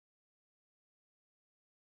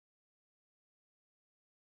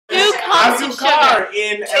Azúcar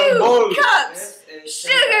in el bowl. 2 cups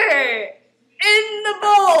sugar in the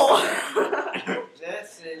bowl.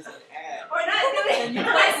 This is an egg. We're not doing You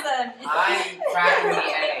place them. I'm cracking the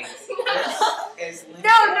eggs. This is No,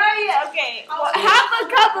 not yet. Okay. Well, half a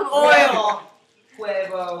cup of oil.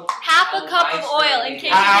 Huevo. Half a cup of oil in case you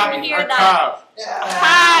Half didn't hear a that. cup.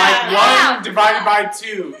 Half. Like 1 divided by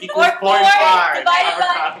 2 equals Or 4 0.5. divided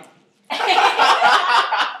by- Half a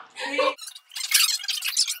cup.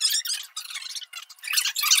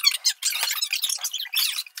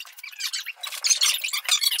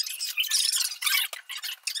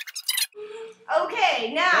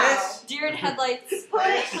 Okay, now This Deer in headlights. put the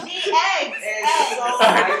eggs. is so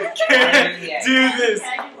I can't do this.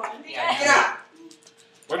 Yeah.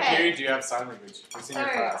 What Okay. period do you have sign language? What's in your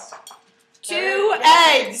Third. class? 2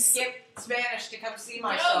 eggs. Skip Spanish to come see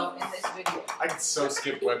myself in this video. I can so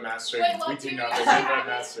skip webmaster. Wait, what We do period not do have you have?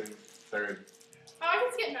 webmaster. Third. Oh, I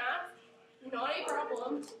can skip math. Not a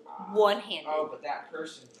problem. One-handed. Oh, but that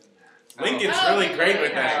person's in that. Lincoln's Oh, really great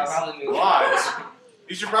with Yeah, things. probably move. Watch.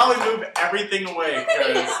 You should probably move everything away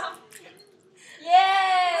because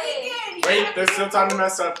Yay! wait, there's still time to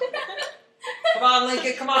mess up. Come on,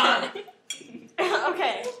 Lincoln, come on.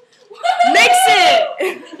 Okay. Mix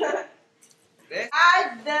it. This?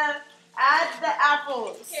 Add the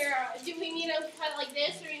apples. Kara, do we need to cut like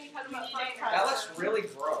this or do we need to cut them up fine That cuts? looks really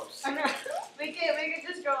gross. We can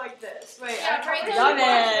just go like this. Wait, Yeah, right there. Done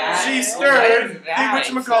it. She That stirred. is that.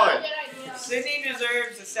 Think whatchamacallit. Good idea. Sydney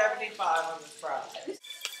deserves a 75 on this prize.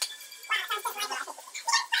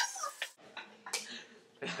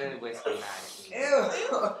 It's been whiskey night.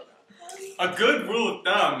 Ew. A good rule of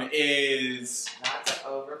thumb is Not to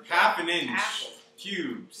over. half an inch Apple.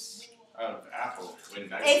 cubes of apple when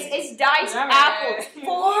dicing. It's diced Yummy. apples.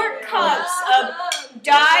 4 cups of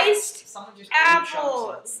diced. Someone just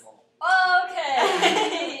apples.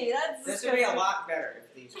 Okay. That's This would be a lot better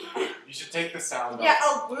if these were. You should take the sound Yeah,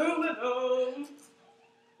 off. aluminum.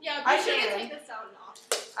 Yeah, I we should should. take the sound off.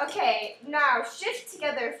 Okay, now shift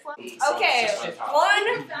together. So Okay, it's just on top.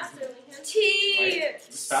 1 Faster, Lincoln.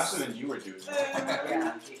 It's faster than you were doing.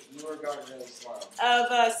 Yeah, you were going really slow.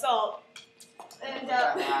 of salt and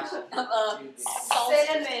That last salt.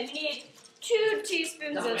 cinnamon. You need 2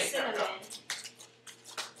 teaspoons Don't of make that cinnamon.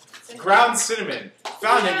 Ground cinnamon,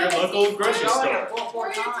 found at your local grocery Going store. at 4 Where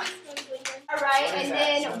are your times. teaspoons, Lincoln? Alright, What is and that,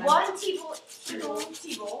 then cinnamon? 1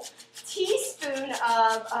 teaspoon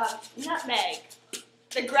of nutmeg.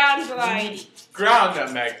 The ground variety. Ground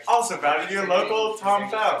nutmeg, also found at your local Tom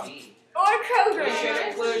Thumb. Or Kroger. We should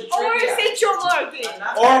include Or trivia. Central Market.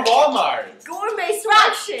 Or Walmart. Gourmet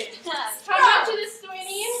selection. How much of this do we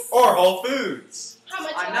need? Or Whole Foods. How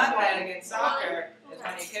much? On of nutmeg this? in soccer is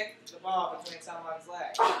when you kick the ball between someone's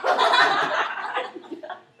legs.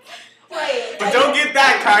 Wait. But don't get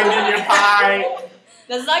that kind in your pie.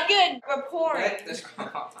 That's not good. We're pouring.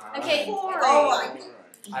 Okay. Pouring. Oh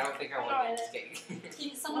I don't think I want to eat this cake.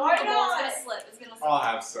 Can someone Why hold the ball? It's not? gonna slip. It's gonna slip. I'll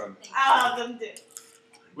have some. I'll have them do.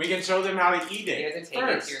 We can show them how to eat Do you it. have to take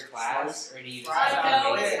it to your class, or do you just Right. have to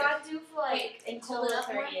No, make it's it? not due for like until hold the it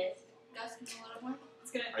up more. 30th. Guys, can you hold it up more?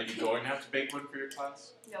 It's gonna. Are you going to have to bake one for your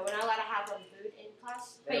class? No, we're not allowed to have them food in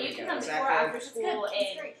class. There But we you can go. come Is that before good? after It's school good.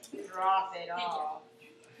 It's and drop it Thank you. off.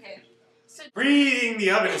 So Preheating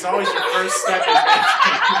the oven is always your first step in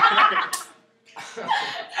baking.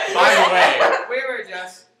 By the way, We were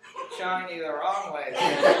just showing you the wrong way.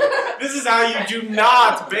 this is how you do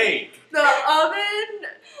not bake. The oven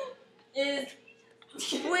is.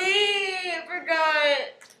 We forgot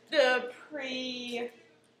the preheat.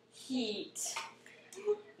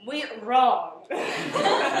 We wrong.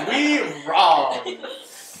 We wrong.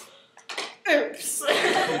 Oops.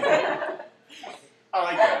 I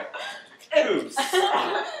like that. Oops.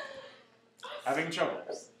 Having trouble.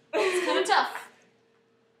 it's kind of tough.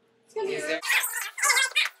 It's gonna be Is there-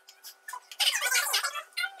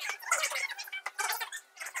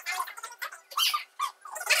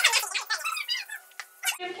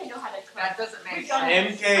 You know how to cook. That doesn't make We got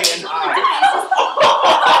sense. MK and I.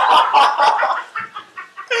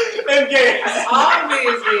 MK.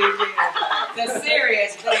 Obviously, the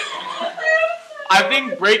serious thing. I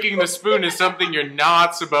think breaking the spoon is something you're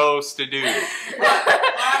not supposed to do.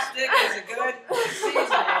 Plastic is a good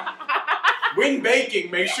seasoning. When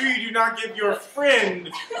baking, make sure you do not give your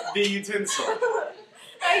friend the utensil.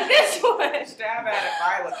 Like this one. Stab at it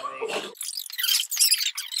violently.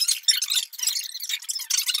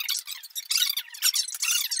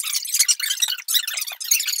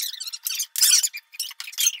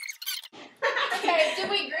 Okay, do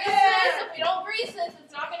we grease this? If we don't grease this,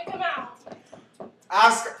 it's not gonna come out.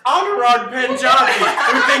 Ask Anurag Panjabi,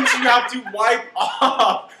 who thinks you have to wipe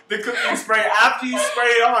off the cooking spray after you spray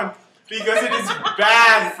it on because it is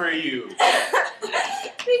bad for you.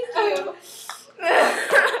 Thank you.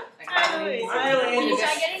 I'm really into Should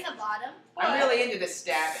I this. get in the bottom? I'm really into the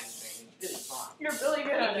stabbing thing. It's really fun. You're really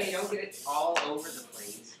good at Okay, it. don't get it all over the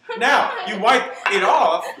place. Now, you wipe it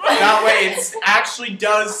off, that way it actually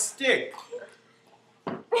does stick.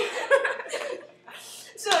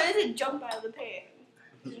 So it doesn't jump out of the pan.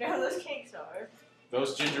 You know how those cakes are.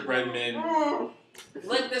 Those gingerbread men,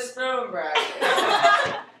 Lick the spoon, bro.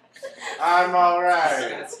 I'm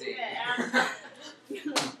alright. Disgusting.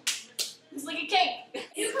 It's like a cake.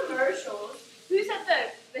 New commercials. Who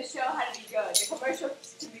said the show had to be good? The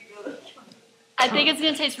commercials to be good. I think it's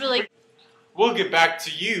gonna taste really. We'll get back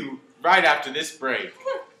to you right after this break.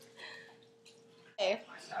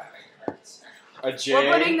 A J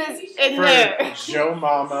We're putting this in for there. Joe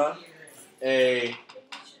Mama, a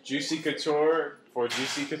Juicy Couture for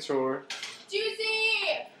Juicy Couture,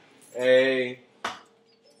 Juicy! a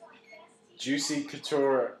Juicy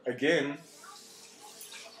Couture again,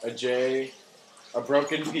 a J, a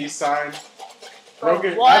broken peace sign.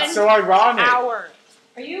 Broken. That's so ironic. Hour.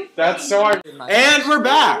 Are you? That's so ironic. And we're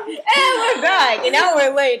back. And we're back, an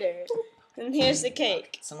hour later. And here's the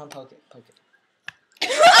cake. Someone poke it, poke it.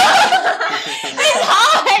 It's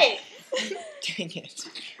hot! Dang it.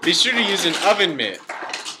 Be sure to use an oven mitt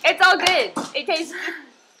It's all good. It tastes.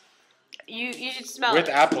 You should smell with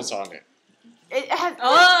it. apples on it. It has. Apples!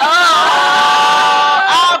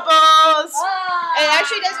 Ah. It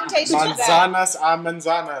actually doesn't taste too bad. Manzanas a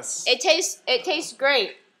manzanas. It tastes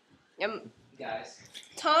great. Guys.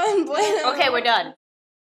 Time. Okay, we're done.